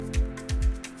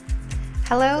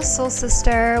Hello, soul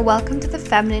sister. Welcome to the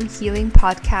Feminine Healing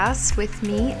Podcast with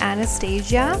me,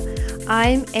 Anastasia.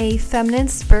 I'm a feminine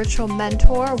spiritual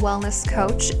mentor, wellness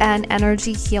coach, and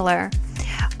energy healer.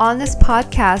 On this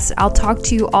podcast, I'll talk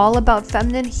to you all about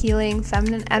feminine healing,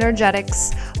 feminine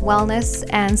energetics, wellness,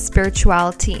 and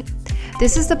spirituality.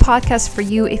 This is the podcast for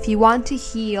you if you want to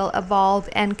heal, evolve,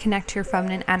 and connect to your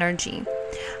feminine energy.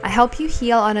 I help you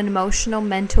heal on an emotional,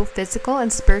 mental, physical,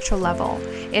 and spiritual level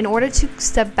in order to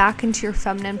step back into your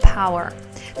feminine power.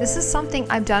 This is something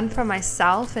I've done for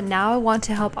myself, and now I want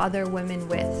to help other women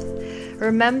with.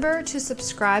 Remember to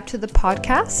subscribe to the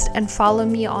podcast and follow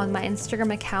me on my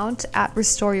Instagram account at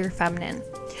Restore Your Feminine.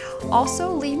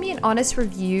 Also, leave me an honest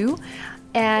review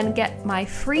and get my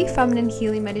free feminine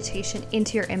healing meditation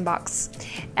into your inbox.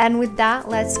 And with that,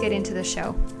 let's get into the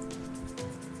show.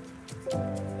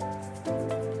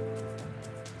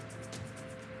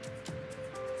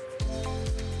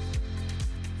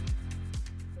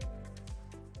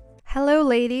 Hello,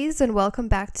 ladies, and welcome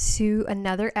back to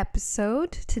another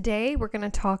episode. Today, we're going to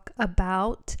talk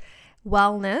about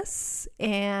wellness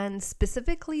and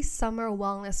specifically summer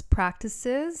wellness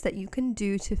practices that you can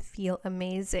do to feel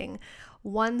amazing.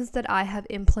 Ones that I have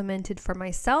implemented for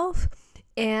myself.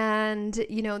 And,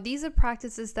 these are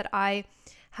practices that I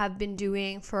have been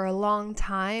doing for a long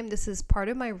time. This is part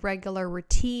of my regular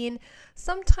routine.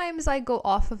 Sometimes I go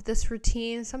off of this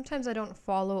routine. Sometimes I don't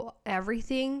follow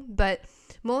everything, but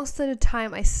most of the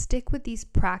time I stick with these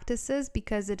practices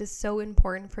because it is so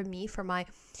important for me, for my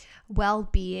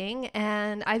well-being.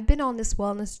 And I've been on this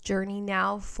wellness journey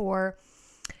now for,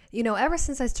 ever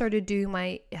since I started doing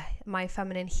my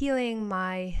feminine healing,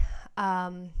 I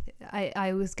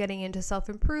was getting into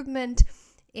self-improvement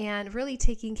and really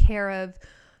taking care of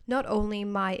not only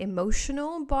my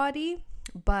emotional body,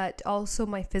 but also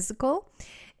my physical.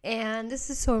 And this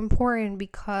is so important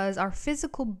because our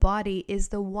physical body is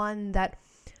the one that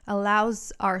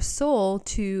allows our soul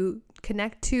to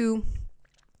connect to,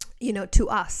 to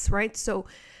us, right? So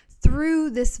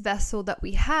through this vessel that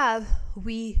we have,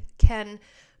 we can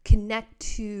connect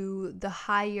to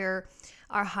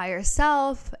our higher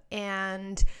self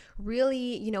and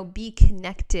really, be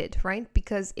connected, right?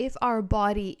 Because if our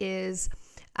body is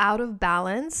out of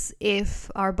balance, if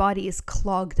our body is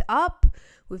clogged up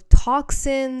with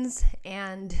toxins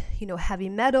and, heavy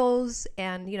metals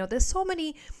and, there's so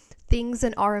many things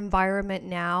in our environment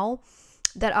now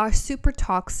that are super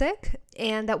toxic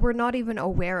and that we're not even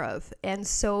aware of. And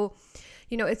so,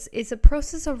 it's a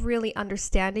process of really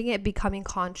understanding it, becoming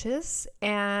conscious,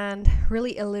 and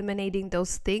really eliminating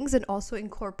those things, and also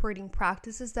incorporating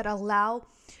practices that allow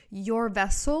your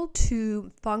vessel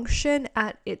to function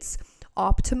at its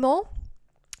optimal.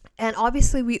 And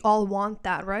obviously, we all want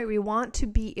that, right? We want to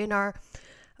be in our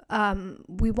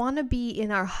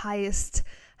highest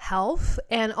health,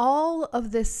 and all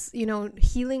of this,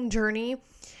 healing journey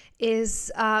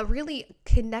is really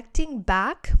connecting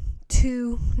back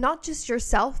to not just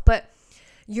yourself, but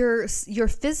your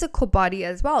physical body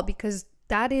as well, because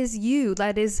that is you.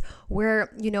 That is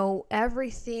where,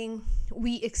 everything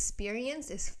we experience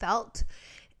is felt.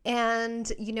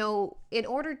 And, in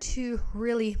order to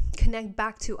really connect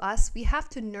back to us, we have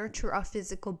to nurture our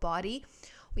physical body.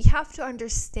 We have to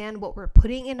understand what we're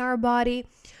putting in our body,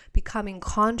 becoming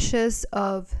conscious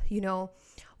of,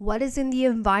 what is in the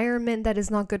environment that is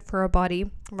not good for our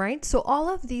body, right? So all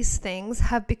of these things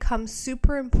have become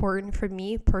super important for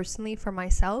me personally, for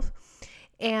myself.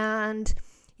 And,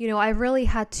 I really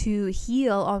had to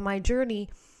heal on my journey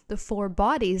the 4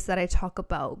 bodies that I talk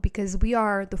about, because we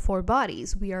are the 4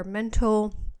 bodies. We are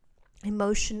mental,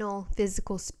 emotional,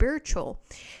 physical, spiritual.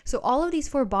 So all of these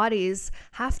 4 bodies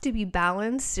have to be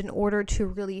balanced in order to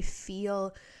really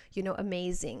feel,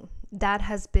 amazing. That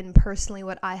has been personally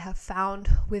what I have found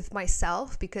with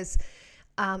myself, because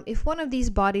if one of these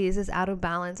bodies is out of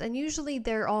balance, and usually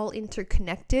they're all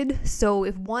interconnected, so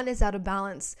if one is out of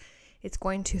balance, it's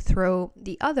going to throw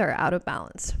the other out of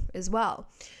balance as well.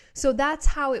 So that's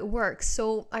how it works.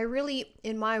 So I really,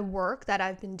 in my work that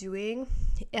I've been doing,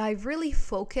 I really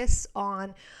focus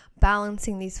on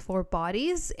balancing these 4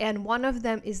 bodies, and one of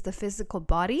them is the physical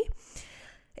body.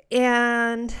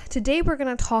 And today we're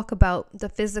going to talk about the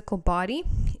physical body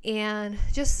and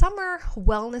just summer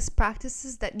wellness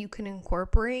practices that you can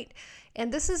incorporate.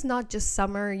 And this is not just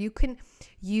summer. You can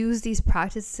use these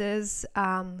practices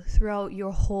throughout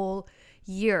your whole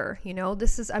year.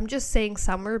 I'm just saying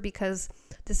summer because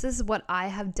this is what I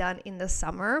have done in the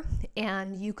summer,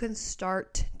 and you can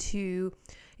start to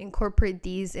incorporate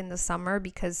these in the summer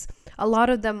because a lot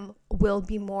of them will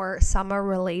be more summer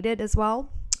related as well.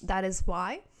 That is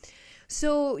why.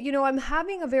 So, I'm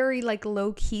having a very like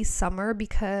low key summer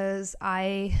because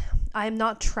I'm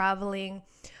not traveling.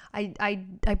 I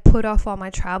put off all my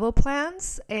travel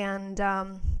plans, and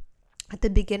at the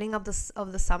beginning of the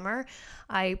summer,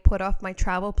 I put off my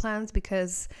travel plans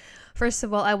because, first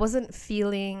of all, I wasn't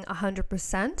feeling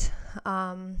 100%,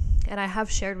 and I have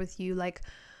shared with you like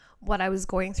what I was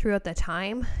going through at the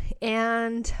time,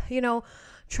 and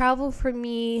travel for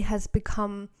me has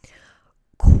become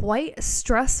quite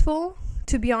stressful,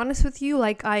 to be honest with you.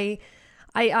 Like I'm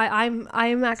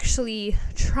actually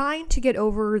trying to get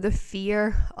over the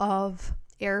fear of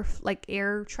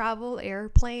airplane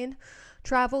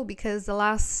travel, because the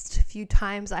last few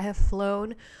times I have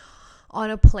flown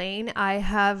on a plane, I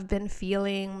have been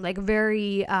feeling like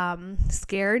very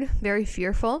scared, very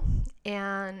fearful.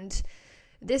 And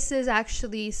this is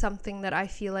actually something that I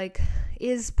feel like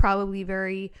is probably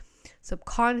very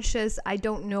subconscious. I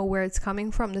don't know where it's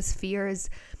coming from. This fear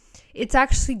it's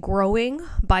actually growing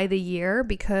by the year,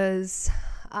 because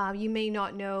you may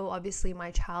not know, obviously,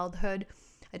 my childhood.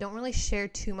 I don't really share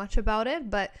too much about it,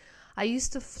 but I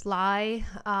used to fly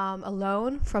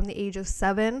alone from the age of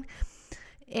 7.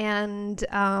 And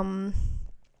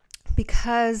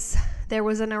because there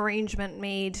was an arrangement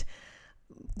made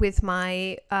with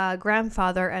my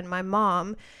grandfather and my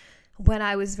mom when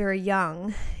I was very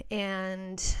young,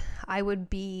 and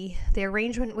the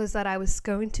arrangement was that I was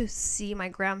going to see my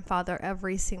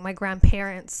grandparents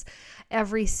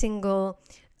every single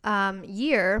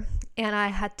year, and I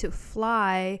had to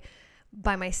fly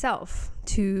by myself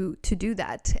to do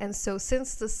that. And so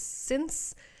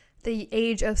since the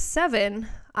age of 7,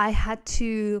 I had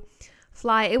to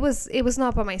fly. It was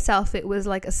not by myself. It was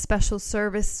like a special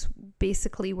service,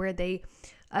 basically, where they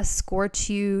escort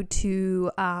you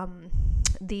to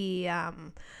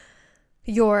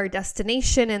your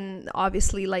destination, and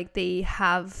obviously like they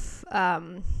have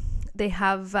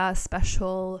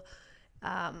special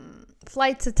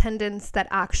flight attendants that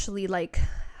actually like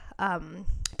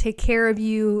take care of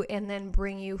you and then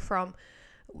bring you from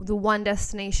the one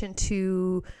destination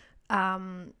to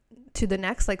the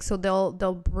next. Like, so they'll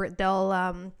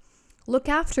look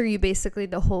after you basically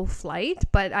the whole flight.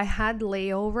 But I had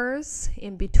layovers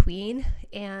in between,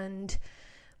 and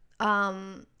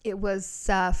it was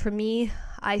for me,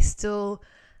 I still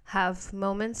have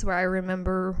moments where I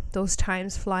remember those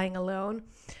times flying alone.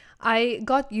 I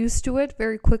got used to it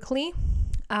very quickly,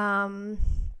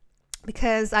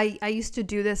 because I used to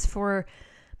do this for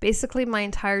basically my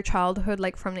entire childhood,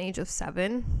 like from the age of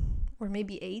 7 or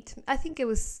maybe 8. I think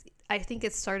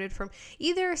it started from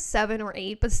either 7 or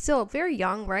 8, but still very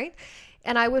young, right?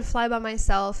 And I would fly by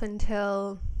myself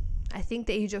until I think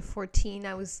the age of 14.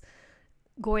 I was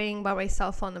going by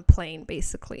myself on the plane,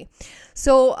 basically.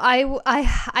 So I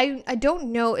don't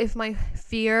know if my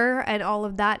fear and all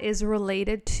of that is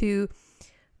related to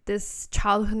this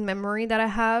childhood memory that I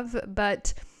have,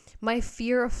 but my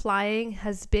fear of flying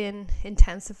has been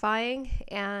intensifying,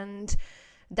 and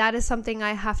that is something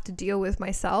I have to deal with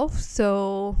myself.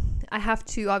 So I have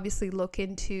to obviously look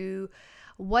into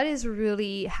what is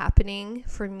really happening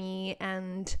for me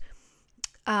and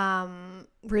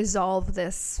resolve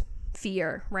this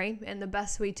fear, right? And the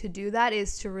best way to do that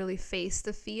is to really face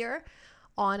the fear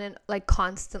on, and like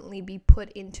constantly be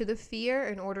put into the fear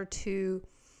in order to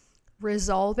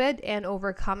resolve it and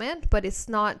overcome it. But it's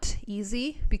not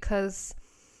easy, because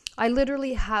I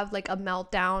literally have like a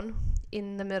meltdown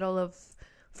in the middle of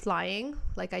flying.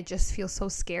 Like, I just feel so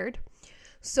scared.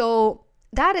 So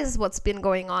that is what's been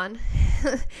going on.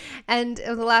 And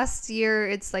in the last year,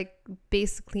 it's like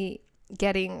basically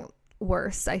getting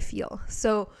worse, I feel.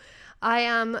 So I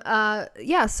am I'm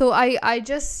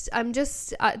just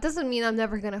it doesn't mean I'm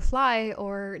never gonna fly,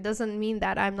 or it doesn't mean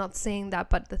that I'm not saying that,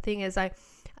 but the thing is I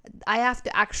have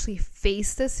to actually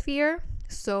face this fear.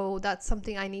 So that's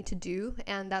something I need to do,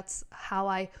 and that's how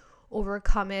I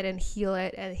overcome it and heal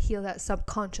that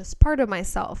subconscious part of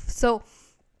myself. So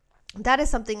that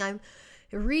is something I'm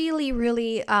really,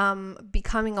 really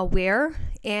becoming aware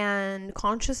and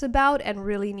conscious about, and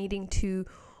really needing to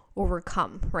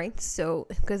overcome, right? So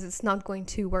because it's not going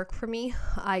to work for me.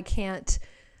 I can't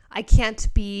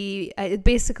be, it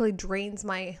basically drains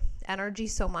my energy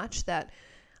so much that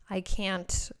I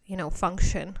can't,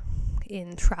 function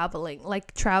in traveling.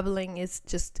 Like, traveling is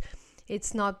just,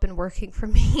 it's not been working for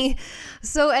me.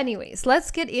 So anyways, let's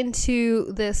get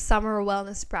into the summer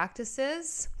wellness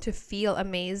practices to feel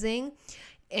amazing.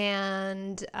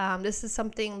 And this is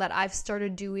something that I've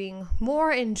started doing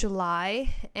more in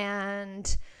July,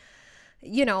 and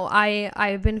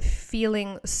I've been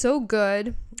feeling so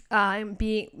good. I'm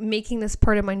making this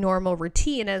part of my normal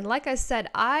routine. And like I said,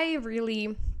 I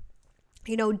really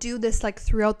do this like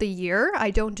throughout the year.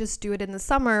 I don't just do it in the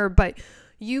summer, but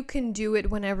you can do it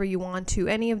whenever you want to.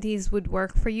 Any of these would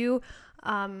work for you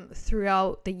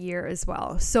throughout the year as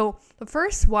well. So the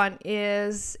first one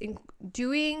is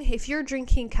if you're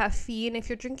drinking caffeine, if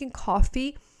you're drinking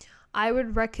coffee, I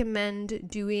would recommend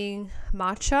doing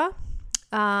matcha,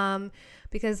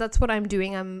 because that's what I'm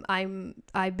doing.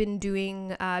 I've been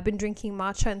drinking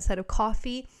matcha instead of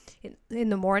coffee in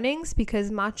the mornings, because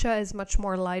matcha is much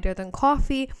more lighter than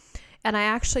coffee, and I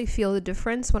actually feel the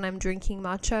difference when I'm drinking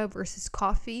matcha versus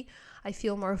coffee. I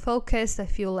feel more focused. I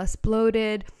feel less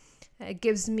bloated. It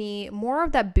gives me more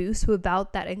of that boost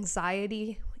without that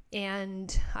anxiety,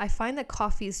 and I find that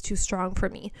coffee is too strong for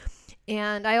me.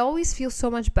 And I always feel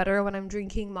so much better when I'm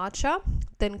drinking matcha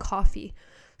than coffee.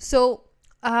 So,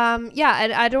 and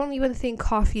I don't even think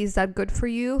coffee is that good for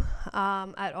you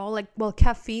at all.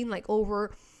 Caffeine,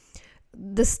 over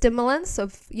the stimulants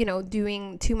of,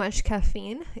 doing too much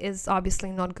caffeine is obviously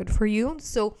not good for you.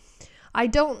 So I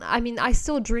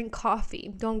still drink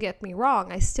coffee. Don't get me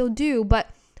wrong. I still do, but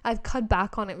I've cut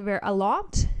back on it a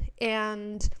lot.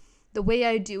 And the way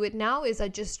I do it now is I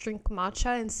just drink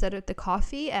matcha instead of the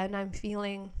coffee, and I'm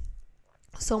feeling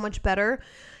so much better.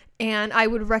 And I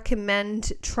would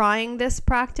recommend trying this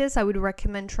practice. I would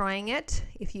recommend trying it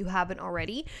if you haven't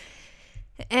already.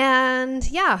 And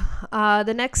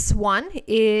the next one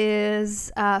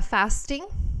is fasting.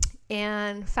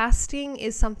 And fasting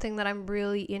is something that I'm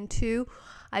really into.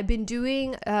 I've been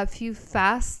doing a few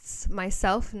fasts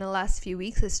myself in the last few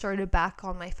weeks. I started back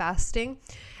on my fasting,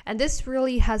 and this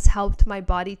really has helped my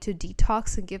body to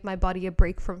detox and give my body a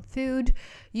break from food.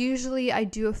 Usually I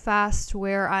do a fast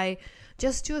where I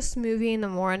just do a smoothie in the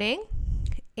morning,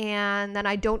 and then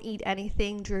I don't eat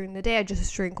anything during the day. I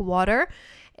just drink water,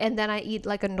 and then I eat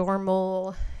like a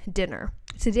normal dinner.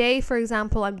 Today, for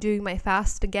example, I'm doing my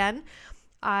fast again.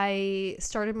 I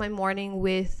started my morning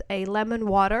with a lemon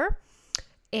water,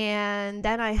 and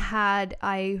then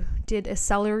I did a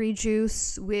celery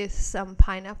juice with some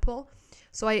pineapple.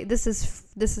 So this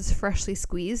is freshly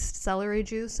squeezed celery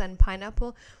juice and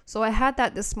pineapple. So I had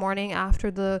that this morning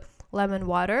after the lemon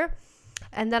water,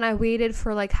 and then I waited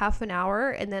for like half an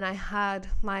hour, and then I had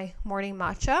my morning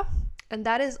matcha, and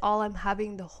that is all I'm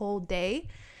having the whole day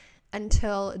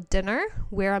until dinner,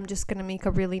 where I'm just gonna make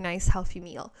a really nice healthy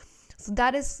meal. So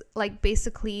that is like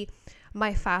basically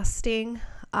my fasting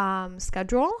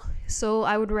schedule. So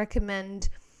I would recommend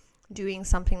doing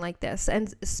something like this,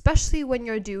 and especially when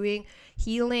you're doing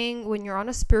healing, when you're on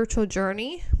a spiritual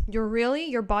journey,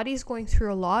 your body's going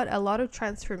through a lot of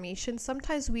transformation.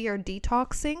 Sometimes we are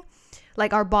detoxing,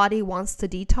 like our body wants to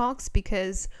detox,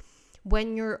 because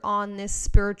when you're on this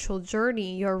spiritual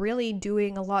journey, you're really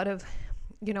doing a lot of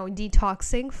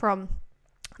detoxing from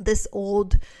this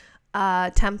old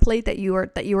template that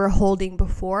you were holding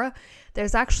before.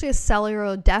 There's actually a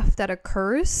cellular death that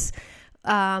occurs,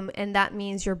 and that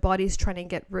means your body's trying to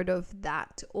get rid of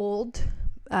that old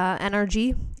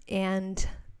energy, and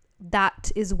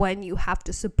that is when you have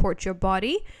to support your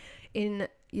body in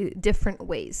different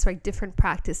ways, like different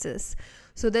practices.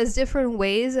 So there's different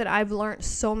ways, and I've learned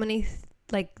so many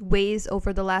ways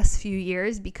over the last few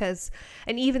years,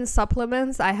 and even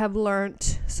supplements. I have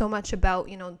learned so much about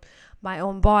my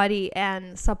own body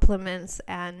and supplements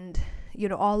and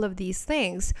all of these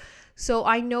things. So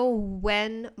I know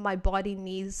when my body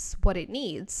needs what it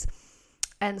needs.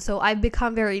 And so I've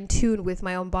become very in tune with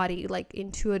my own body, like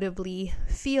intuitively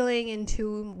feeling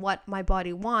into what my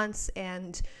body wants.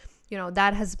 And,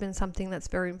 that has been something that's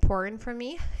very important for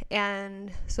me.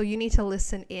 And so you need to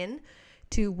listen in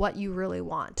to what you really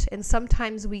want. And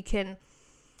sometimes we can,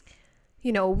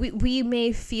 we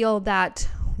may feel that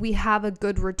we have a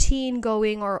good routine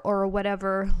going or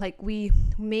whatever. Like we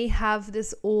may have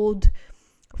this old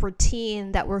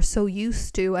routine that we're so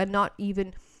used to, and not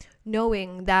even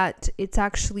knowing that it's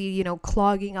actually,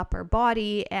 clogging up our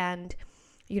body, and,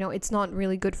 it's not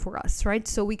really good for us, right?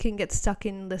 So we can get stuck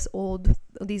in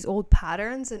these old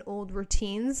patterns and old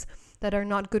routines that are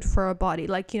not good for our body,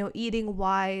 like, eating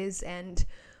wise, and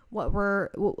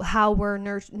how we're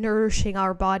nourishing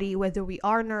our body, whether we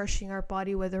are nourishing our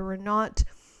body, whether we're not.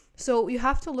 So you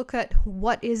have to look at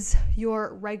what is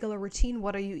your regular routine.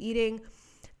 What are you eating?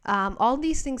 All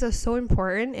these things are so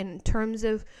important in terms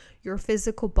of your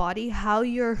physical body, how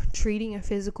you're treating your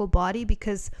physical body,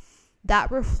 because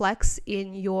that reflects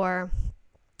in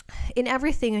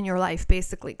everything in your life,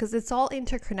 basically, because it's all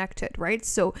interconnected, right?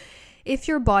 So if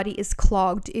your body is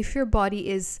clogged, if your body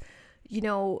is,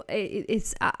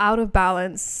 it's out of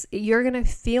balance, you're going to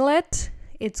feel it.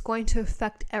 It's going to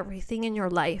affect everything in your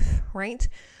life, right?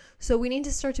 So we need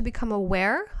to start to become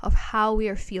aware of how we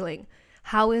are feeling,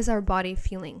 how is our body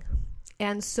feeling?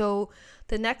 And so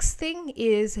the next thing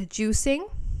is juicing.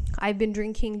 I've been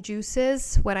drinking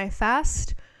juices when I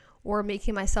fast, or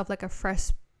making myself like a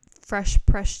fresh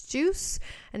pressed juice,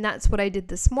 and that's what I did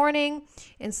this morning.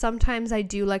 And sometimes I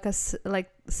do like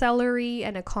celery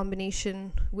and a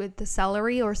combination with the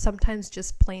celery, or sometimes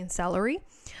just plain celery.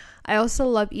 I also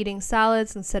love eating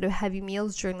salads instead of heavy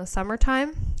meals during the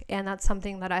summertime, and that's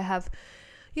something that I have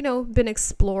been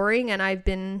exploring, and I've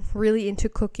been really into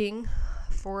cooking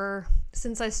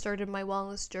since I started my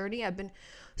wellness journey. I've been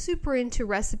super into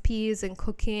recipes and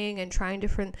cooking and trying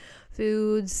different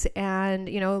foods, and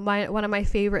one of my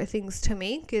favorite things to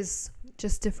make is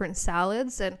just different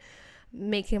salads and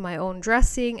making my own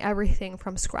dressing, everything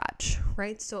from scratch,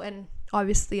 right? So, and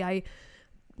obviously I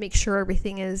make sure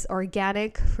everything is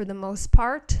organic for the most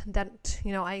part, that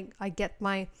I get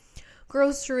my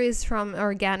groceries from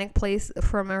organic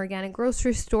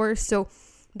grocery stores. So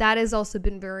that has also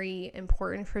been very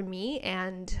important for me,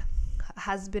 and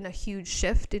has been a huge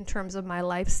shift in terms of my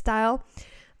lifestyle,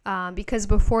 because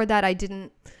before that I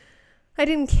didn't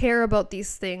care about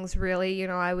these things really.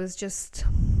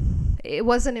 It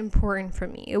wasn't important for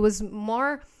me. It was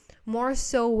more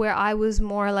so where I was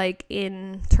more like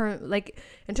in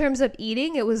terms of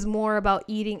eating, it was more about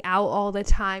eating out all the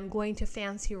time, going to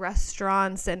fancy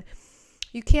restaurants, and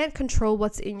you can't control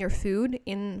what's in your food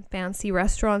in fancy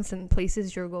restaurants and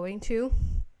places you're going to.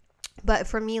 But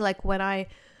for me, like when I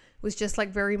was just like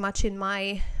very much in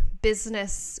my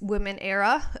business women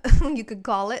era, you could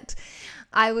call it,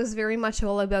 I was very much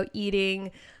all about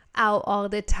eating out all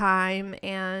the time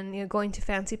and going to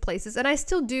fancy places. And I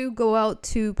still do go out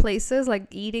to places like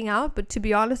eating out, but to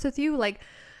be honest with you, like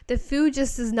the food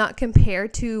just does not compare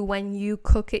to when you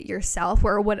cook it yourself,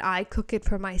 or when I cook it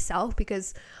for myself,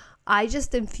 because I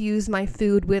just infuse my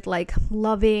food with like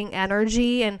loving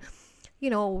energy and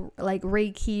like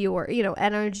Reiki, or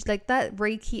energy, like that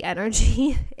Reiki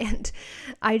energy, and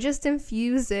I just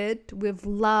infuse it with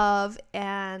love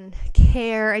and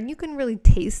care, and you can really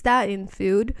taste that in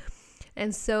food.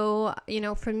 And so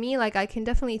for me, like I can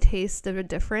definitely taste the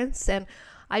difference, and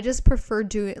I just prefer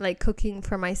doing like cooking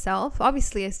for myself.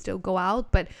 Obviously I still go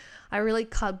out, but I really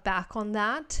cut back on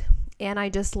that, and I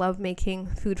just love making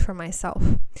food for myself.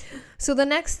 So the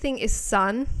next thing is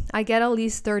sun. I get at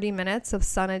least 30 minutes of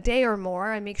sun a day or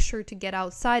more. I make sure to get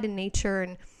outside in nature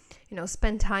and,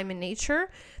 spend time in nature.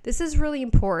 This is really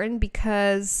important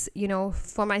because,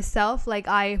 for myself, like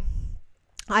I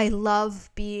love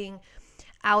being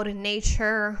out in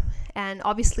nature, and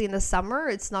obviously in the summer,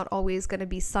 it's not always going to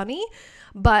be sunny,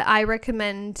 but I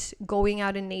recommend going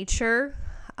out in nature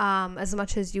as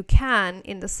much as you can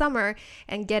in the summer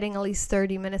and getting at least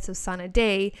 30 minutes of sun a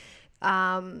day,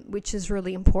 which is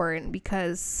really important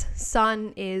because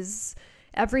sun is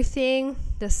everything.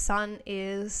 The sun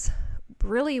is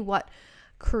really what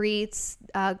creates,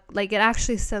 it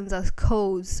actually sends us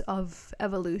codes of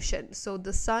evolution. So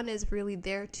the sun is really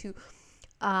there to,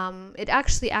 it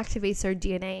actually activates our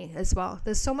DNA as well.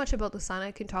 There's so much about the sun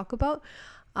I can talk about.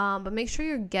 But make sure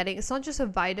you're getting, it's not just a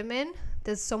vitamin.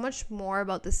 There's so much more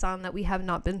about the sun that we have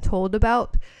not been told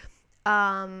about.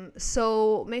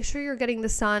 So make sure you're getting the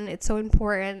sun. It's so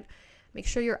important. Make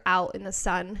sure you're out in the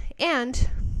sun, and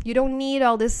you don't need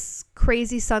all this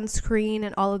crazy sunscreen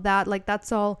and all of that. Like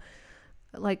that's all,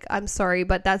 like, I'm sorry,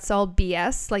 but that's all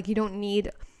BS. Like you don't need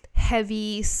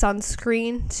heavy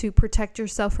sunscreen to protect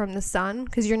yourself from the sun,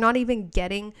 because you're not even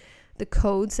getting the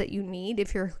codes that you need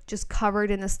if you're just covered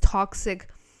in this toxic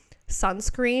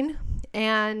sunscreen.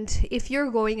 And if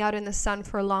you're going out in the sun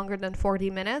for longer than 40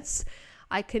 minutes,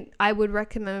 I would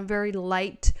recommend a very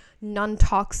light,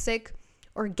 non-toxic,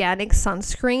 organic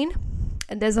sunscreen.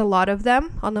 And there's a lot of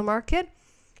them on the market.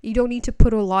 You don't need to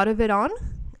put a lot of it on,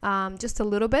 just a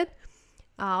little bit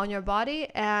on your body,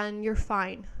 and you're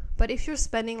fine. But if you're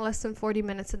spending less than 40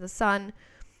 minutes in the sun,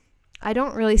 I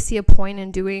don't really see a point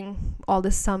in doing all the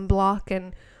sunblock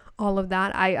and all of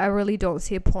that. I really don't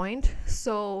see a point.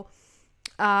 So,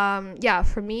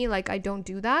 for me, like, I don't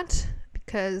do that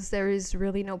because there is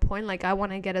really no point. Like, I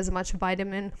want to get as much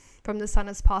vitamin from the sun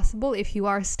as possible. If you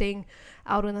are staying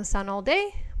out in the sun all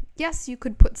day, yes, you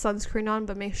could put sunscreen on,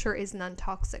 but make sure it's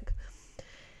non-toxic.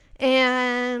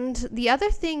 And the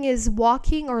other thing is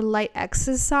walking or light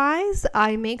exercise.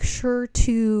 I make sure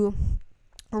to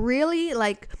really,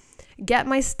 get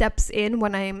my steps in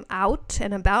when I'm out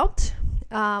and about.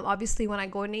 Obviously, when I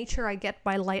go in nature, I get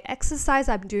my light exercise.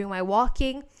 I'm doing my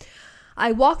walking.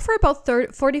 I walk for about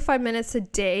 45 minutes a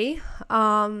day.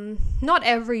 Not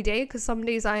every day, because some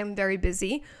days I am very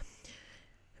busy.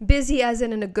 Busy as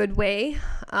in a good way.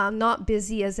 Not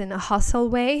busy as in a hustle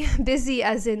way. Busy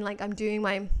as in I'm doing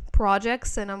my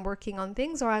projects and I'm working on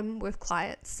things, or I'm with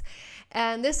clients.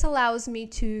 And this allows me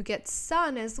to get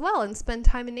sun as well and spend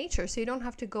time in nature. So you don't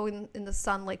have to go in the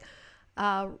sun, like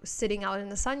sitting out in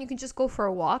the sun. You can just go for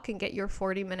a walk and get your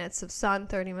 40 minutes of sun,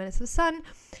 30 minutes of sun.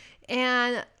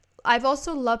 And I've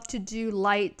also loved to do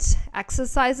light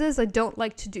exercises. I don't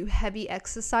like to do heavy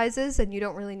exercises, and you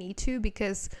don't really need to,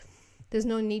 because there's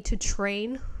no need to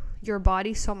train your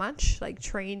body so much, like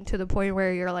train to the point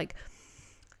where you're like,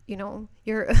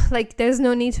 you're like, there's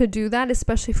no need to do that,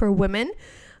 especially for women.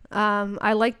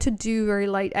 I like to do very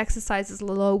light exercises,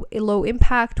 low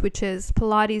impact, which is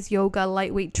Pilates, yoga,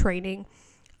 lightweight training.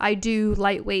 I do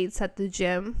light weights at the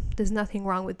gym. There's nothing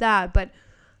wrong with that, but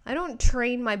I don't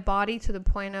train my body to the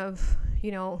point of,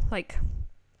 like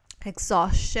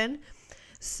exhaustion.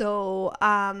 So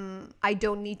I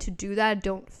don't need to do that. I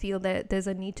don't feel that there's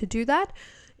a need to do that.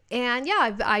 And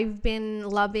yeah, I've been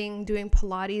loving doing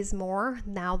Pilates more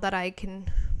now that I can,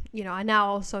 and now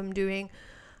also I'm doing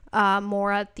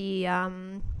more at the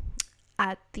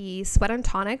Sweat and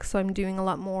Tonic. So I'm doing a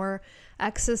lot more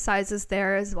exercises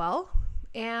there as well.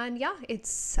 And yeah,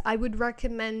 I would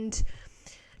recommend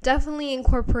definitely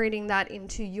incorporating that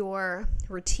into your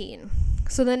routine.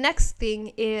 So the next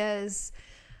thing is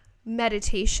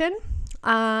meditation.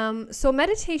 So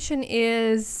meditation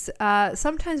is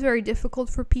sometimes very difficult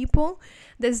for people.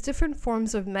 There's different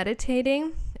forms of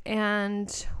meditating, and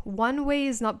one way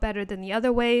is not better than the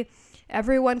other way.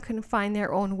 Everyone can find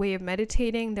their own way of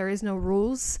meditating. There is no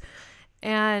rules.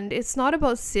 And it's not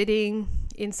about sitting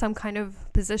in some kind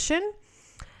of position.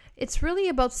 It's really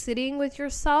about sitting with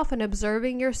yourself and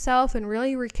observing yourself and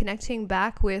really reconnecting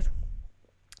back with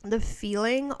the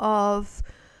feeling of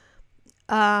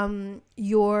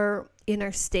your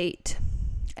inner state.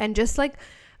 And just like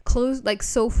close, like,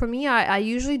 so for me, I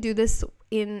usually do this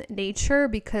in nature,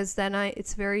 because then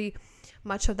it's very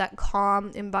much of that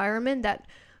calm environment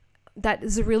that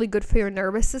is really good for your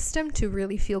nervous system to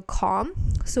really feel calm.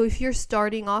 So if you're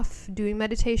starting off doing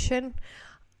meditation,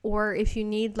 or if you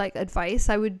need like advice,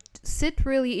 I would sit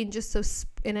really in just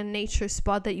in a nature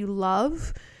spot that you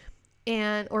love,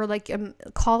 or like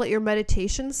call it your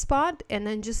meditation spot, and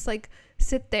then just like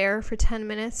sit there for 10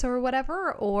 minutes or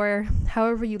whatever, or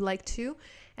however you like to,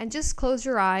 and just close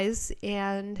your eyes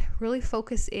and really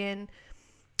focus in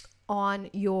on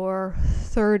your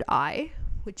third eye,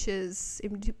 which is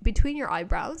in between your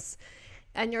eyebrows,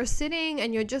 and you're sitting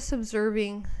and you're just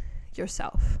observing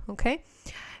yourself, okay?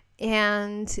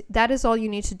 And that is all you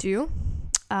need to do.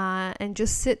 And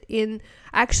just sit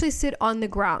on the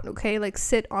ground, okay? Like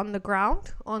sit on the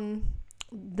ground, on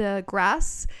the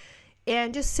grass,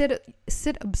 and just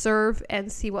sit, observe,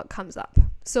 and see what comes up.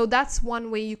 So that's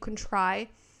one way you can try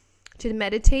to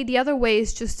meditate. The other way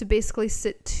is just to basically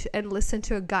sit and listen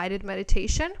to a guided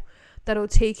meditation that'll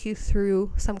take you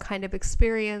through some kind of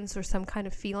experience or some kind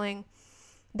of feeling.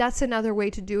 That's another way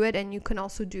to do it, and you can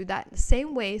also do that the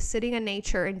same way, sitting in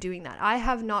nature and doing that. I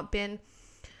have not been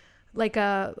like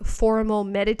a formal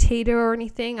meditator or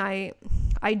anything. I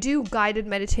do guided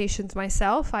meditations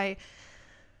myself. I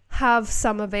have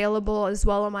some available as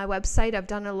well on my website. I've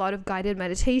done a lot of guided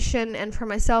meditation, and for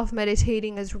myself,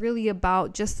 meditating is really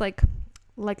about just like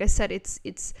I said,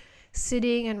 it's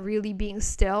sitting and really being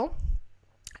still.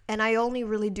 And I only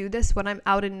really do this when I'm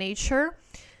out in nature,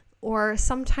 or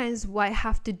sometimes I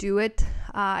have to do it.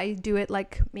 I do it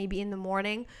like maybe in the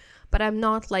morning, but I'm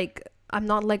not like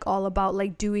all about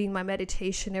like doing my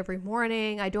meditation every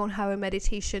morning. I don't have a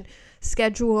meditation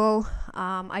schedule.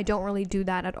 I don't really do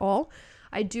that at all.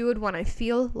 I do it when I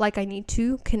feel like I need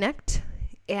to connect,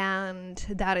 and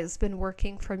that has been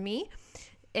working for me.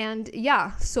 And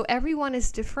yeah, so everyone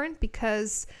is different,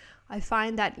 because I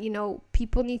find that,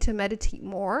 people need to meditate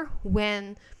more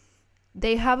when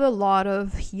they have a lot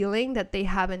of healing that they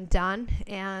haven't done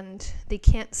and they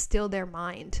can't still their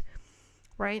mind,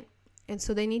 right? And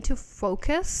so they need to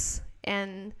focus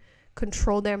and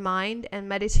control their mind, and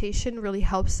meditation really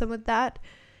helps them with that.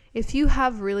 If you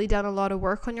have really done a lot of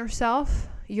work on yourself,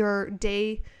 your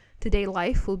day-to-day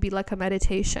life will be like a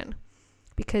meditation,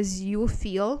 because you will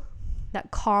feel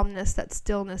that calmness, that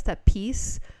stillness, that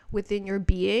peace within your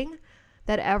being,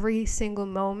 that every single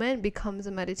moment becomes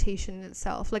a meditation in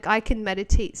itself. Like I can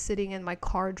meditate sitting in my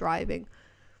car driving,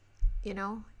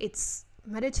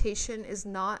 meditation is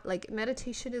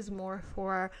more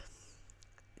for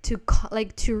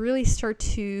to really start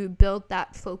to build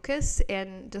that focus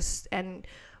and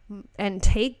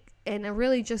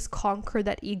really just conquer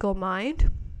that ego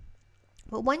mind.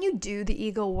 But when you do the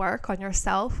ego work on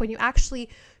yourself, when you actually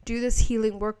do this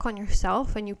healing work on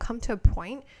yourself, and you come to a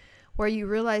point where you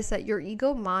realize that your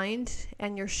ego mind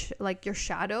and your your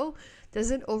shadow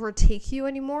doesn't overtake you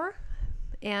anymore,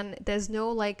 and there's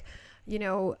no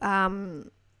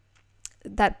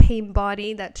that pain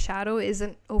body, that shadow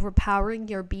isn't overpowering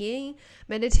your being.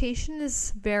 Meditation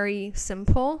is very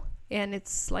simple, and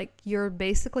it's like you're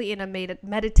basically in a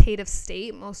meditative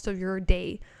state most of your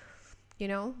day,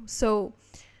 so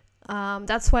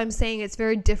that's why I'm saying it's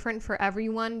very different for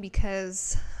everyone,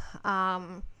 because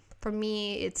for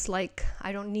me it's like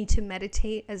I don't need to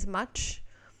meditate as much,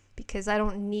 because I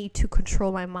don't need to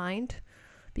control my mind,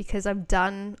 because I've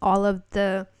done all of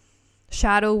the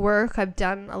shadow work. I've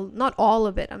done not all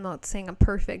of it, I'm not saying I'm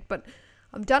perfect, but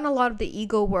I've done a lot of the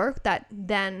ego work that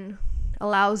then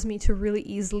allows me to really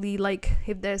easily, like,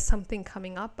 if there's something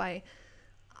coming up, I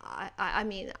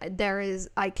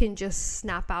can just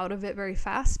snap out of it very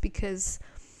fast, because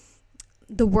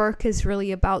the work is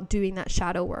really about doing that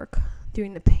shadow work,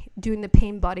 doing the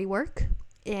pain body work,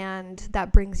 and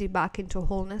that brings you back into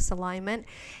wholeness, alignment,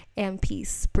 and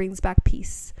peace, brings back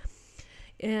peace.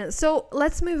 So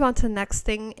let's move on to the next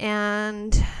thing,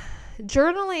 and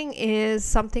journaling is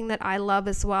something that I love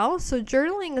as well. So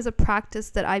journaling is a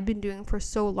practice that I've been doing for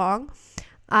so long.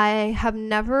 I have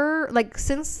never,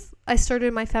 since I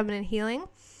started my feminine healing,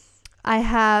 I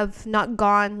have not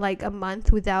gone like a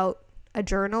month without a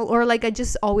journal, or I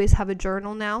just always have a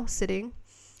journal now sitting.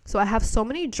 So I have so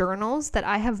many journals that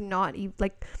I have not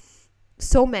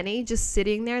so many just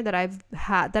sitting there that I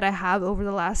have over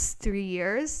the last 3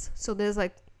 years. So there's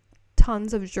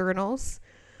tons of journals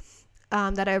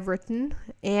that I've written,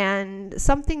 and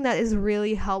something that is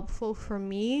really helpful for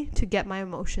me to get my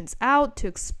emotions out, to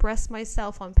express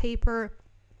myself on paper.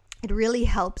 It really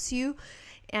helps you,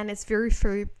 and it's very,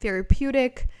 very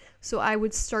therapeutic. So I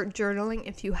would start journaling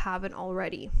if you haven't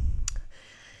already.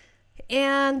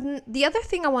 And the other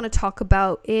thing I want to talk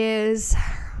about is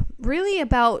really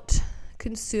about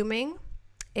consuming,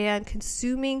 and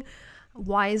consuming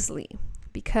wisely,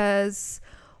 because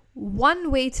one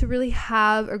way to really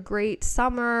have a great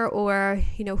summer, or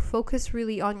focus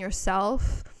really on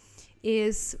yourself,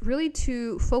 is really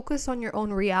to focus on your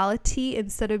own reality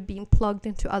instead of being plugged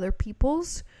into other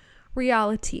people's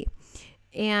reality.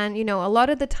 And a lot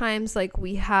of the times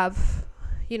we have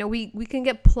we can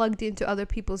get plugged into other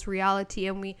people's reality,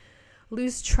 and we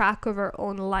lose track of our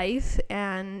own life,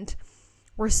 and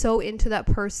we're so into that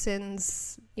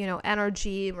person's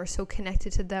energy, and we're so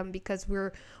connected to them because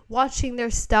we're watching their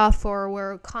stuff, or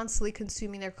we're constantly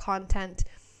consuming their content.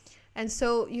 And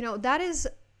so that is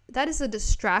a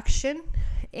distraction.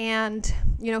 And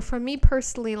for me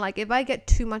personally, if I get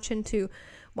too much into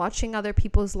watching other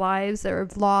people's lives or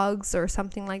vlogs or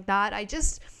something like that,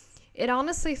 it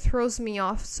honestly throws me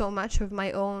off so much of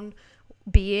my own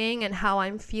being and how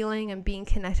I'm feeling and being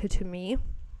connected to me.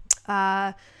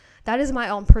 That is my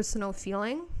own personal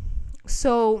feeling.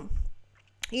 So,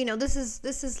 this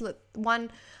is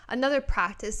another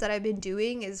practice that I've been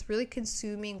doing, is really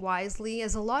consuming wisely,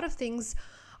 as a lot of things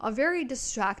are very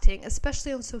distracting,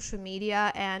 especially on social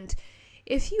media. And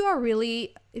if you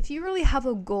really have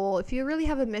a goal, if you really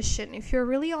have a mission, if you're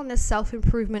really on this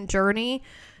self-improvement journey,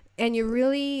 and you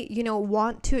really,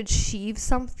 want to achieve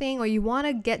something, or you want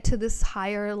to get to this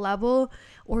higher level,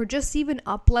 or just even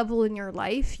up level in your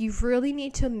life, you really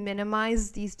need to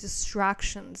minimize these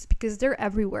distractions, because they're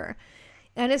everywhere.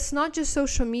 And it's not just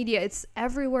social media, it's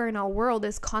everywhere in our world.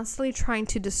 It's constantly trying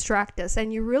to distract us.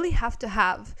 And you really have to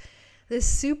have this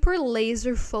super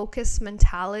laser focused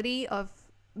mentality of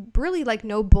really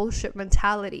no bullshit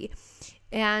mentality.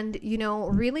 And,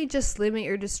 really just limit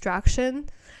your distraction.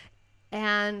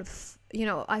 And,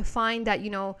 I find that,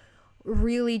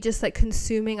 really just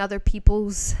consuming other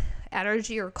people's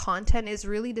energy or content is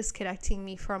really disconnecting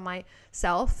me from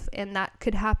myself. And that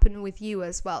could happen with you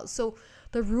as well. So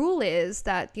the rule is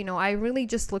that, I really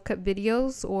just look at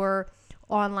videos or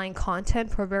online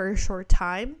content for a very short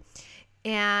time,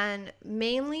 and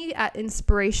mainly at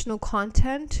inspirational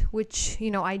content, which,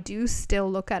 I do still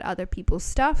look at other people's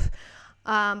stuff.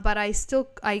 But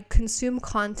I consume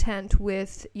content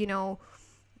with, the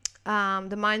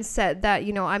mindset that,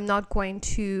 I'm not going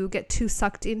to get too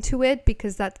sucked into it,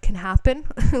 because that can happen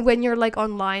when you're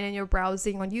online and you're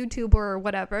browsing on YouTube or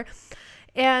whatever.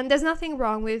 And there's nothing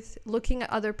wrong with looking at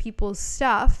other people's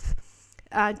stuff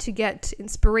to get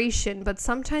inspiration, but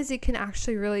sometimes it can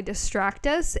actually really distract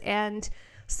us and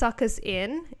suck us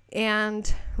in,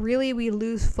 and really we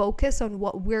lose focus on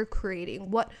what we're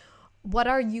creating. What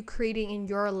are you creating in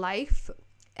your life,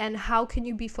 and how can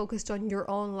you be focused on your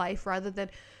own life rather than,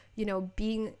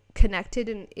 being connected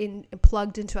and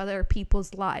plugged into other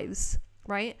people's lives,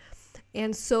 right?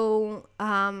 And so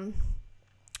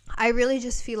I really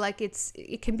just feel like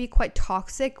it can be quite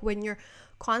toxic when you're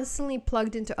constantly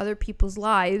plugged into other people's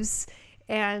lives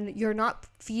and you're not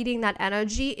feeding that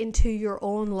energy into your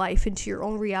own life, into your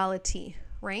own reality,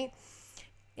 right?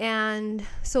 And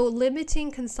so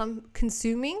limiting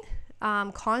consuming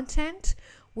content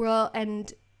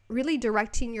and really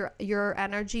directing your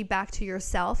energy back to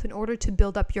yourself in order to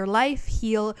build up your life,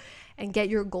 heal, and get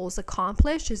your goals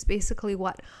accomplished is basically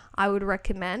what I would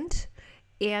recommend.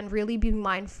 And really be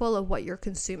mindful of what you're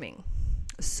consuming.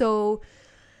 So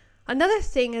another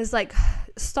thing is like,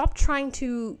 stop trying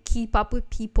to keep up with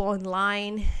people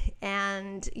online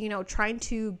and, trying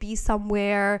to be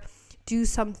somewhere, do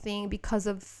something because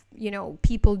of,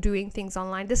 people doing things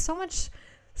online. There's so much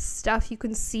stuff you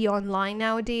can see online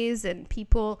nowadays, and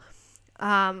people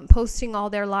posting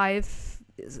all their life,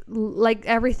 like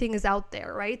everything is out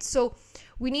there, right? So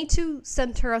we need to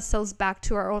center ourselves back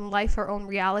to our own life, our own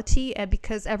reality, and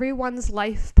because everyone's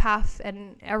life path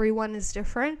and everyone is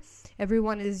different,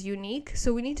 everyone is unique.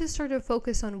 So we need to sort of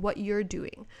focus on what you're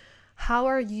doing. How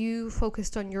are you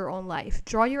focused on your own life?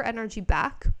 Draw your energy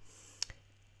back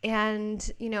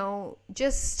and,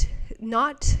 just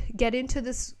not get into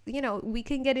this, we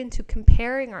can get into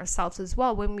comparing ourselves as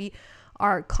well when we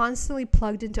are constantly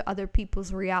plugged into other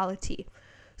people's reality.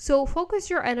 So focus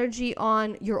your energy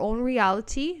on your own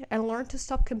reality and learn to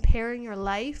stop comparing your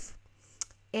life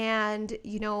and,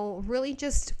 really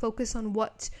just focus on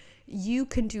what you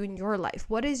can do in your life.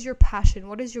 What is your passion?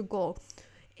 What is your goal?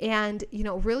 And,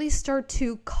 really start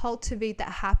to cultivate that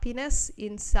happiness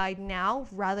inside now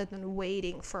rather than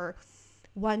waiting for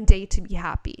one day to be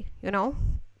happy,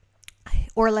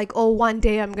 Or like, oh, one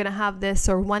day I'm going to have this,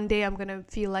 or one day I'm going to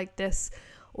feel like this,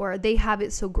 or they have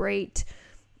it so great,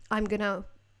 I'm going to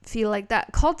feel like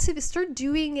that. Start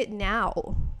doing it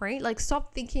now, right? Like,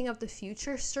 stop thinking of the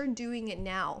future, start doing it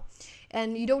now.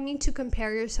 And you don't need to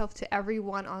compare yourself to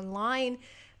everyone online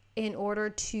in order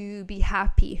to be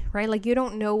happy, right? Like, you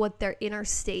don't know what their inner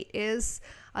state is.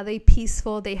 Are they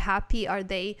peaceful? Are they happy? Are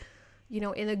they,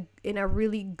 in a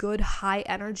really good high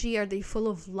energy? Are they full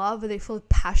of love? Are they full of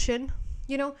passion?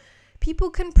 People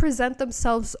can present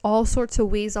themselves all sorts of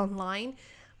ways online,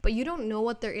 but you don't know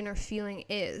what their inner feeling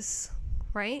is,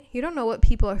 right? You don't know what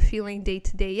people are feeling day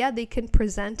to day. Yeah, they can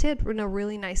present it in a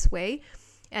really nice way.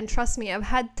 And trust me, I've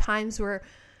had times where,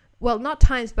 well, not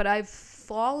times, but I've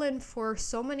fallen for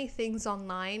so many things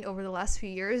online over the last few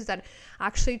years that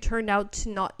actually turned out to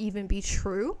not even be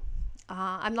true.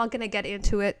 I'm not going to get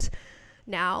into it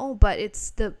now, but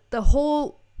it's the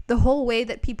whole way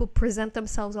that people present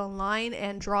themselves online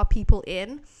and draw people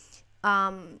in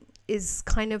is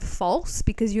kind of false,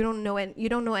 because you don't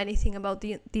know anything about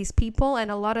these people,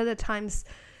 and a lot of the times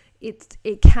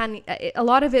a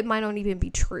lot of it might not even be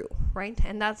true, right?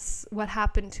 And that's what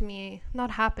happened to me,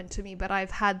 but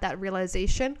I've had that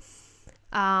realization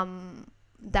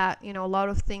that a lot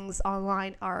of things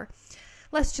online are,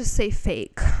 let's just say,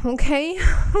 fake. Okay.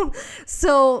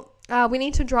 So we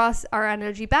need to draw our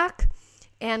energy back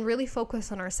and really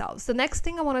focus on ourselves. The next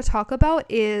thing I want to talk about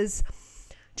is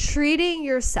treating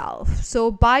yourself. So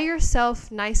buy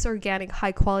yourself nice, organic,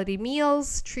 high quality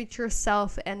meals. Treat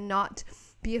yourself and not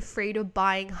be afraid of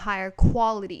buying higher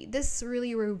quality. This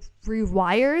really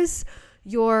rewires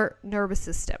your nervous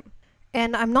system.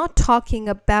 And I'm not talking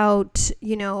about,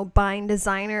 buying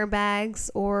designer bags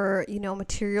or,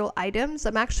 material items.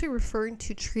 I'm actually referring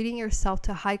to treating yourself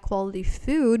to high quality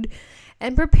food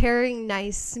and preparing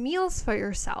nice meals for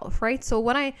yourself, right? So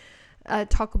when I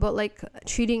talk about like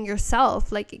treating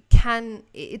yourself, like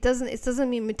it doesn't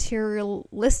mean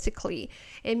materialistically.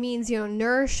 It means,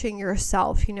 nourishing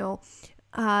yourself,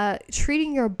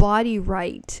 treating your body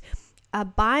right,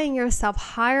 buying yourself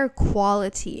higher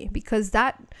quality, because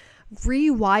that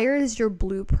rewires your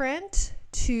blueprint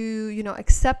to,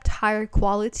 accept higher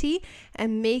quality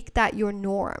and make that your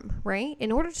norm, right?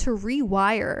 In order to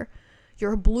rewire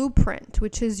your blueprint,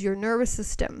 which is your nervous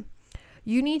system,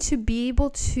 you need to be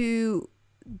able to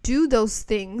do those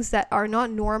things that are not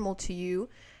normal to you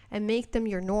and make them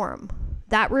your norm.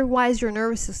 That rewires your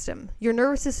nervous system. Your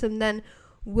nervous system then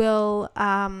will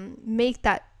make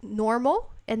that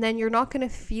normal, and then you're not going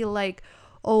to feel like,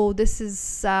 oh, this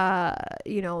is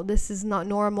this is not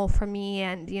normal for me,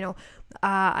 and you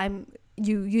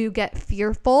get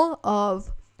fearful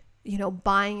of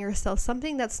buying yourself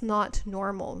something that's not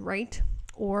normal, right?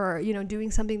 Or doing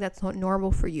something that's not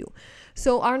normal for you.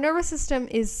 So our nervous system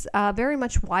is very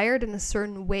much wired in a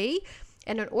certain way,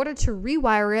 and in order to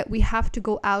rewire it, we have to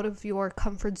go out of your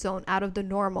comfort zone, out of the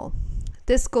normal.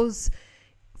 This goes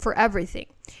for everything.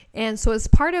 And so as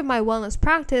part of my wellness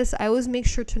practice, I always make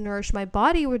sure to nourish my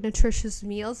body with nutritious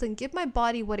meals and give my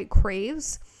body what it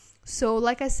craves So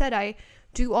like I said, I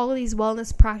do all of these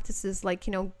wellness practices, like,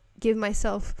 give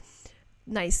myself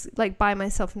buy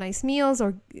myself nice meals,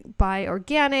 or buy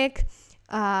organic,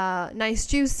 nice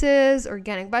juices,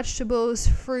 organic vegetables,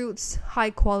 fruits, high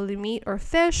quality meat or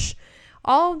fish.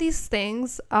 All of these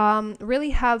things really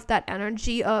have that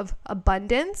energy of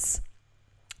abundance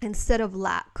instead of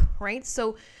lack, right?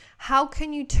 So how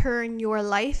can you turn your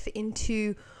life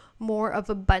into more of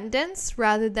abundance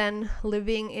rather than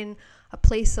living in a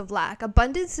place of lack?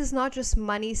 Abundance is not just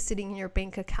money sitting in your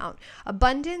bank account.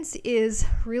 Abundance is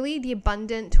really the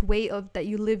abundant way of that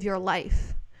you live your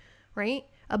life, right?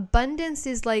 Abundance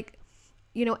is like,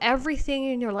 everything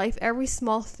in your life, every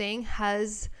small thing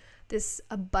has this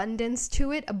abundance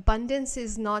to it. Abundance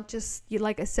is not just,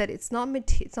 like I said, it's not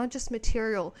just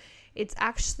material. It's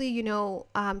actually,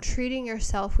 treating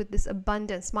yourself with this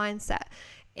abundance mindset.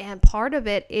 And part of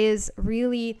it is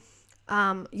really,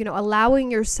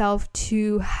 allowing yourself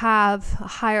to have a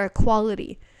higher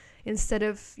quality instead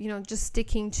of, just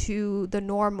sticking to the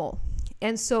normal.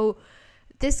 And so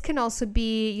this can also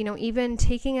be, even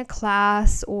taking a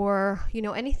class or,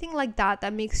 anything like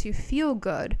that makes you feel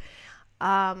good.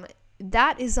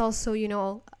 That is also,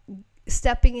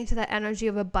 stepping into that energy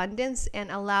of abundance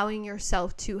and allowing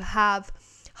yourself to have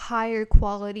higher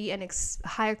quality and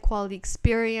higher quality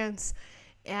experience.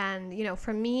 And,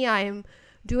 for me, I'm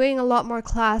doing a lot more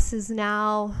classes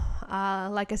now.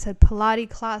 Like I said,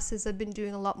 Pilates classes, I've been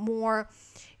doing a lot more.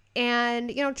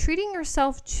 And, treating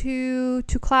yourself to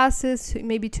classes,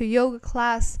 maybe to yoga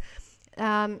class.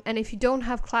 And if you don't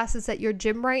have classes at your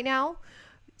gym right now,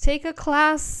 take a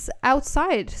class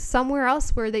outside, somewhere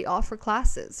else where they offer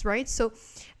classes, right? So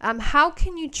how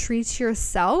can you treat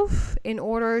yourself in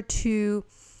order to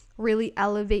really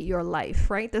elevate your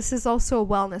life, right? This is also a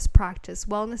wellness practice.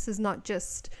 Wellness is not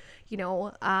just,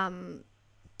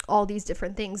 all these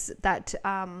different things that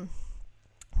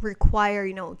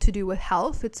require, to do with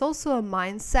health. It's also a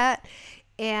mindset.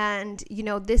 And,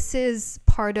 this is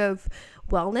part of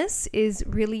wellness, is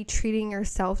really treating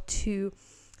yourself to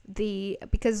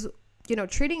because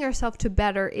treating yourself to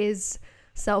better is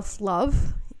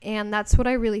self-love. And that's what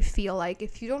I really feel like.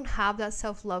 If you don't have that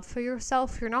self-love for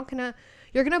yourself, you're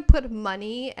gonna put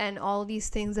money and all these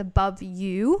things above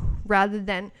you, rather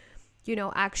than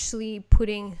actually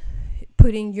putting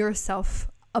yourself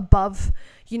above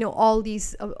all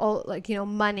these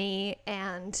money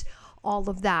and all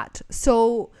of that.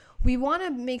 So we want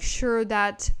to make sure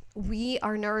that we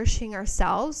are nourishing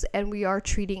ourselves and we are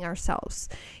treating ourselves.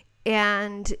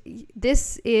 And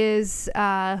this is,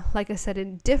 like I said,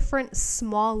 in different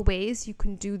small ways you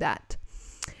can do that.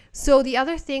 So the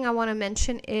other thing I want to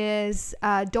mention is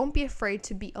don't be afraid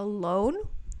to be alone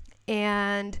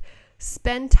and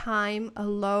spend time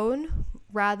alone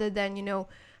rather than,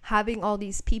 having all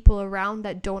these people around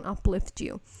that don't uplift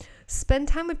you. Spend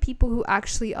time with people who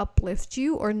actually uplift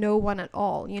you, or no one at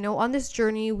all. On this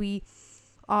journey, we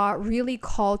are really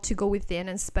called to go within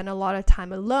and spend a lot of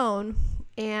time alone.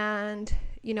 And,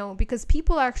 because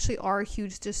people actually are a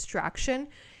huge distraction.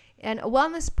 And a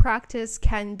wellness practice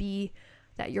can be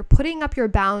that you're putting up your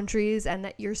boundaries and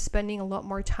that you're spending a lot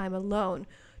more time alone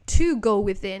to go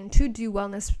within, to do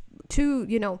wellness,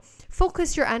 to,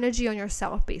 focus your energy on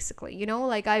yourself, basically.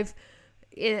 Like I've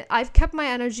kept my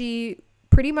energy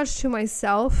pretty much to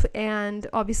myself, and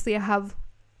obviously I have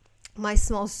my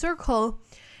small circle.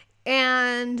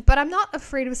 But I'm not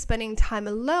afraid of spending time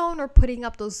alone or putting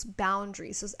up those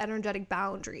boundaries, those energetic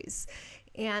boundaries.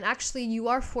 And actually, you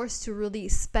are forced to really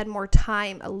spend more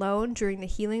time alone during the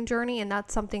healing journey. And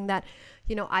that's something that,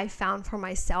 I found for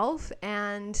myself.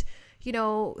 And,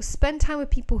 spend time with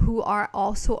people who are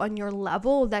also on your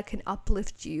level that can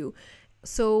uplift you.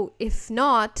 So if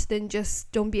not, then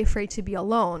just don't be afraid to be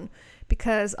alone.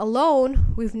 Because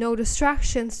alone, with no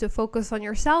distractions to focus on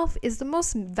yourself, is the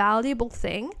most valuable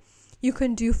thing you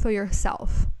can do for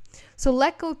yourself. So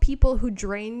let go of people who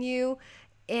drain you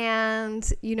and,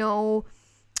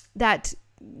 that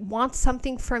want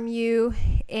something from you.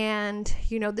 And,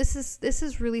 this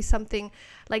is really something,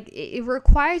 like, it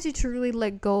requires you to really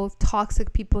let go of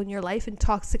toxic people in your life and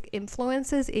toxic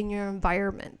influences in your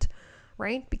environment,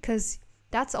 right? Because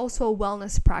that's also a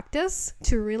wellness practice,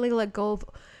 to really let go of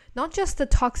not just the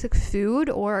toxic food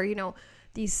or,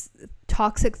 these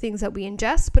toxic things that we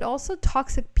ingest, but also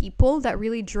toxic people that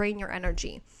really drain your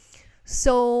energy.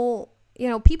 So,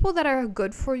 people that are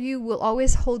good for you will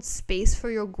always hold space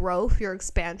for your growth, your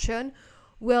expansion,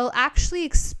 will actually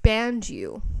expand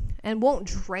you and won't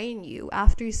drain you.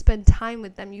 After you spend time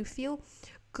with them, you feel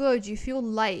good, you feel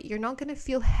light. You're not going to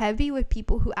feel heavy with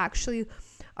people who actually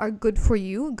are good for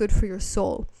you, good for your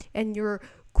soul and your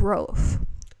growth.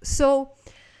 So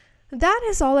that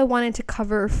is all I wanted to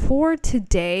cover for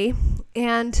today.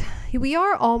 And we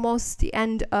are almost the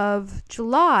end of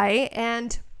July.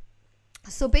 And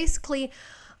so basically,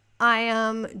 I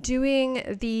am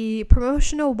doing the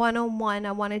promotional 101.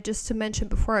 I wanted just to mention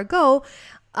before I go,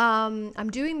 I'm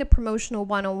doing the promotional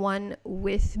 101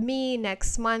 with me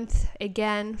next month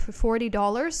again for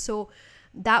 $40. So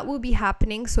that will be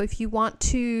happening. So if you want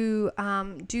to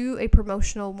do a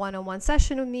promotional 101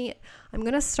 session with me, I'm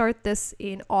going to start this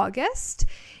in August.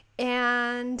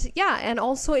 And yeah, and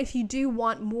also if you do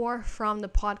want more from the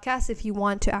podcast, if you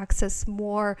want to access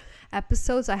more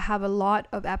episodes, I have a lot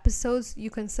of episodes. You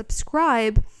can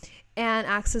subscribe and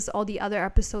access all the other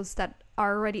episodes that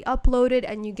are already uploaded,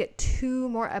 and you get 2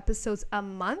 more episodes a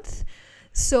month.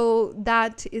 So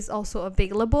that is also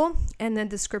available, and the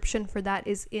description for that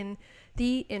is in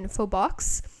the info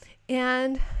box.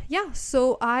 And yeah,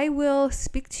 so I will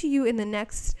speak to you in the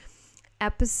next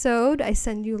episode. I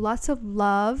send you lots of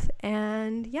love,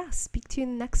 and yeah, speak to you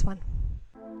in the next one.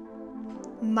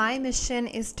 My mission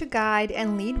is to guide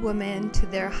and lead women to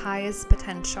their highest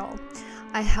potential.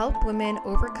 I help women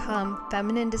overcome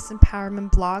feminine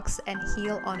disempowerment blocks and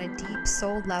heal on a deep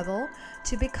soul level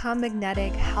to become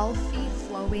magnetic, healthy,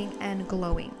 flowing, and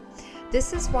glowing.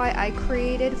 This is why I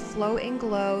created Flow and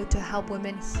Glow, to help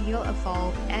women heal,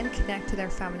 evolve, and connect to their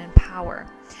feminine power.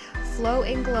 Flow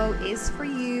and Glow is for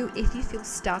you if you feel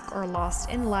stuck or lost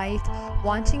in life,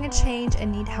 wanting a change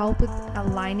and need help with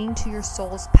aligning to your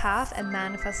soul's path and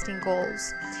manifesting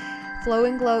goals. Flow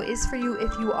and Glow is for you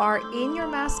if you are in your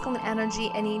masculine energy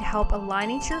and need help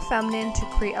aligning to your feminine to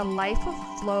create a life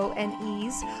of flow and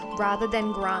ease rather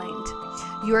than grind.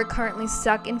 You are currently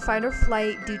stuck in fight or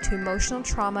flight due to emotional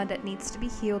trauma that needs to be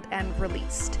healed and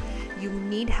released. You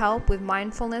need help with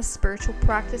mindfulness, spiritual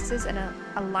practices, and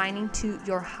aligning to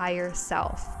your higher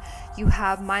self. You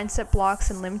have mindset blocks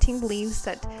and limiting beliefs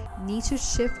that need to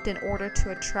shift in order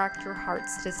to attract your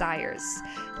heart's desires.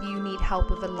 You need help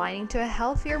with aligning to a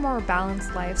healthier, more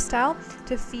balanced lifestyle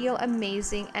to feel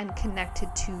amazing and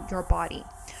connected to your body.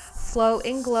 Flow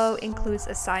and Glow includes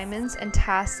assignments and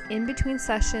tasks in between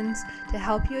sessions to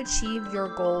help you achieve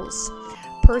your goals.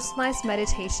 Personalized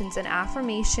meditations and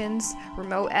affirmations,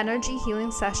 remote energy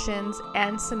healing sessions,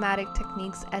 and somatic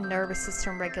techniques and nervous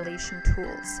system regulation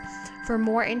tools. For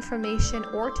more information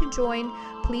or to join,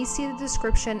 please see the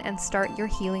description and start your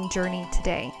healing journey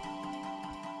today.